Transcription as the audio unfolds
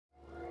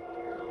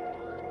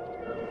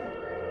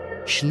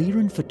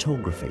Schlieren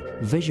photography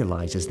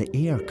visualises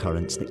the air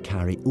currents that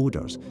carry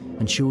odours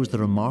and shows the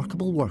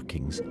remarkable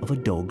workings of a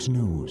dog's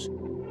nose.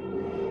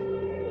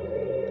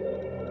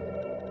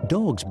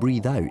 Dogs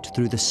breathe out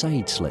through the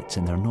side slits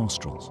in their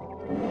nostrils.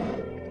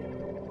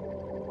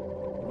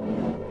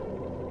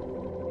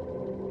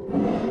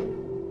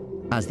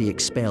 As the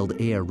expelled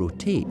air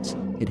rotates,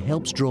 it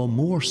helps draw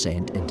more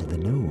scent into the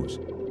nose.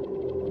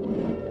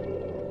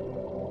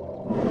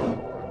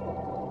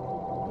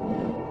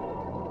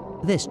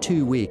 This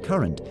two-way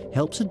current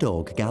helps a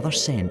dog gather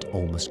scent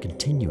almost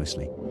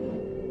continuously.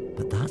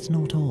 But that's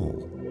not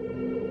all.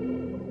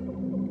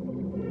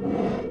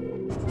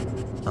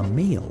 A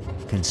male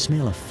can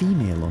smell a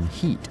female on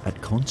heat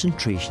at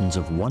concentrations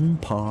of 1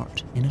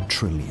 part in a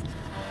trillion.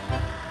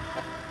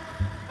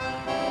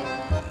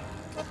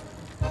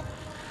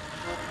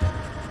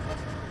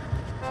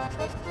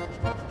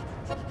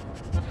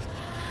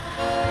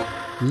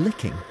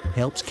 Licking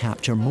helps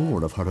capture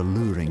more of her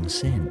alluring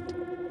scent.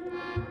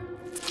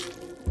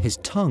 His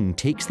tongue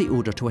takes the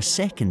odour to a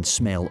second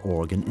smell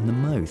organ in the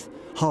mouth,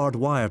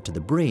 hardwired to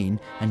the brain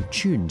and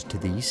tuned to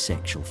these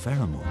sexual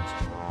pheromones.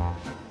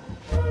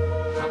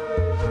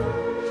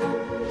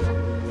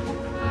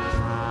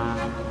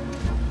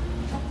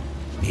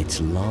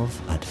 It's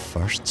love at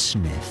first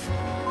sniff.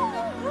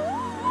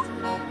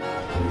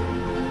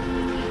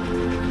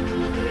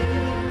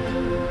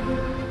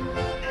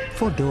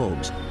 For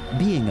dogs,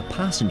 being a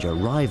passenger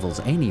rivals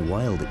any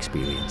wild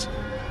experience,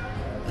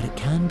 but it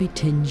can be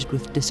tinged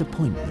with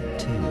disappointment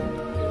too.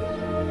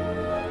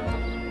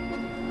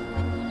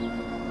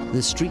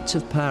 The streets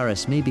of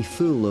Paris may be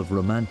full of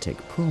romantic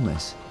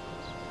promise,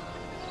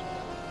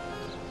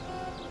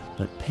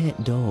 but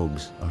pet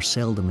dogs are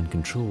seldom in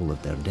control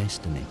of their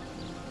destiny.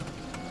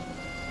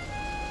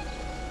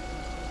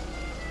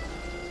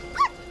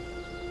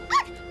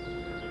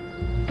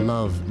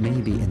 Love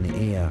may be in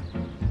the air,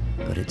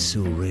 but it's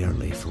so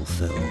rarely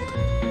fulfilled.